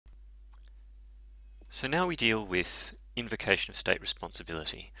So now we deal with invocation of state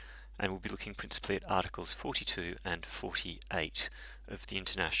responsibility, and we'll be looking principally at Articles 42 and 48 of the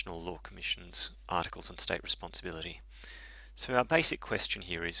International Law Commission's Articles on State Responsibility. So our basic question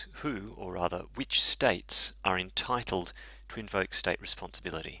here is who, or rather which states, are entitled to invoke state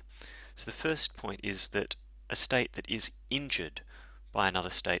responsibility? So the first point is that a state that is injured by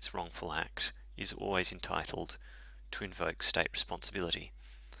another state's wrongful act is always entitled to invoke state responsibility.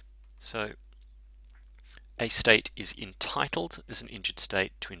 So a state is entitled as an injured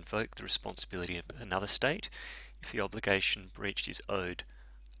state to invoke the responsibility of another state if the obligation breached is owed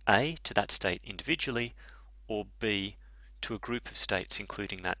A, to that state individually, or B, to a group of states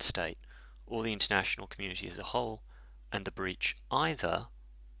including that state, or the international community as a whole, and the breach either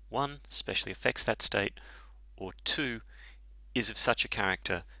 1. Specially affects that state, or 2. is of such a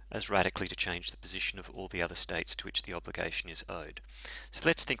character as radically to change the position of all the other states to which the obligation is owed. So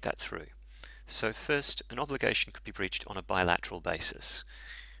let's think that through. So first, an obligation could be breached on a bilateral basis.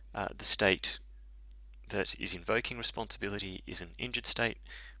 The state that is invoking responsibility is an injured state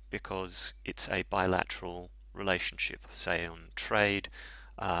because it's a bilateral relationship, say on trade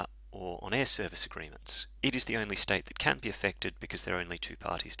or on air service agreements. It is the only state that can be affected because there are only two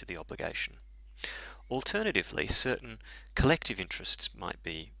parties to the obligation. Alternatively, certain collective interests might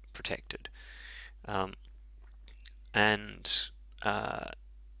be protected, and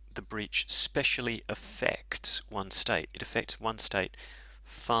the breach specially affects one state. It affects one state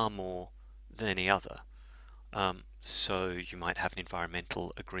far more than any other. So you might have an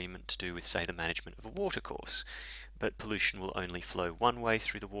environmental agreement to do with, say, the management of a watercourse, but pollution will only flow one way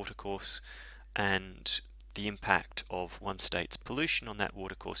through the watercourse, and the impact of one state's pollution on that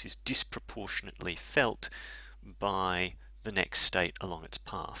watercourse is disproportionately felt by the next state along its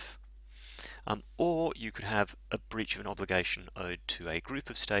path. Or you could have a breach of an obligation owed to a group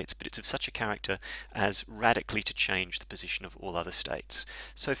of states, but it's of such a character as radically to change the position of all other states.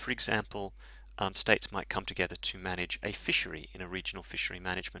 So, for example, states might come together to manage a fishery in a regional fishery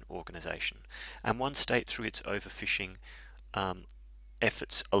management organization, and one state, through its overfishing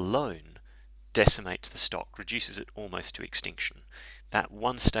efforts alone, decimates the stock, reduces it almost to extinction. That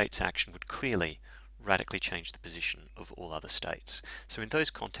one state's action would clearly radically change the position of all other states. So in those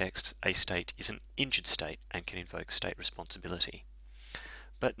contexts, a state is an injured state and can invoke state responsibility.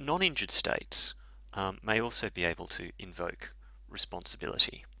 But non-injured states may also be able to invoke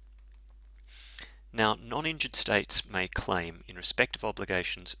responsibility. Now, non-injured states may claim in respect of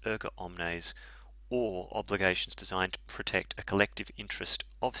obligations erga omnes or obligations designed to protect a collective interest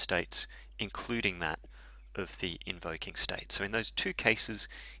of states, including that of the invoking state. So in those two cases,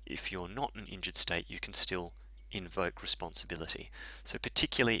 if you're not an injured state, you can still invoke responsibility. So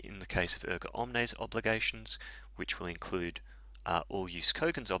particularly in the case of erga omnes obligations, which will include all jus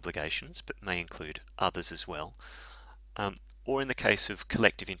cogens obligations, but may include others as well, or in the case of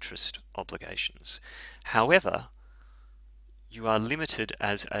collective interest obligations. However, you are limited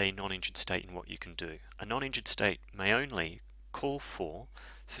as a non-injured state in what you can do. A non-injured state may only call for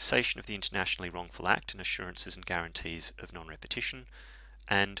cessation of the internationally wrongful act and assurances and guarantees of non-repetition,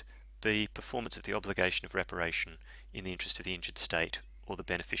 and the performance of the obligation of reparation in the interest of the injured state or the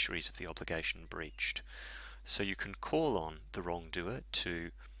beneficiaries of the obligation breached. So you can call on the wrongdoer to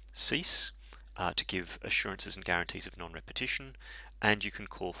cease, to give assurances and guarantees of non-repetition, and you can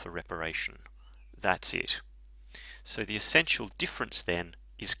call for reparation. That's it. So the essential difference then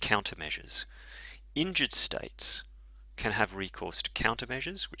is countermeasures. Injured states can have recourse to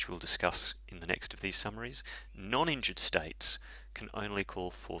countermeasures, which we'll discuss in the next of these summaries. Non-injured states can only call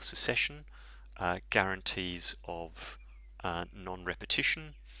for cessation, guarantees of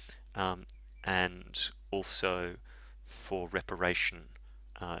non-repetition, and also for reparation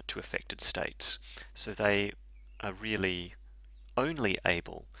to affected states. So they are really only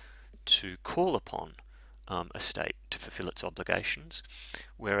able to call upon a state to fulfill its obligations,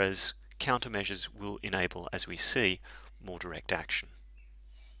 whereas countermeasures will enable, as we see, more direct action.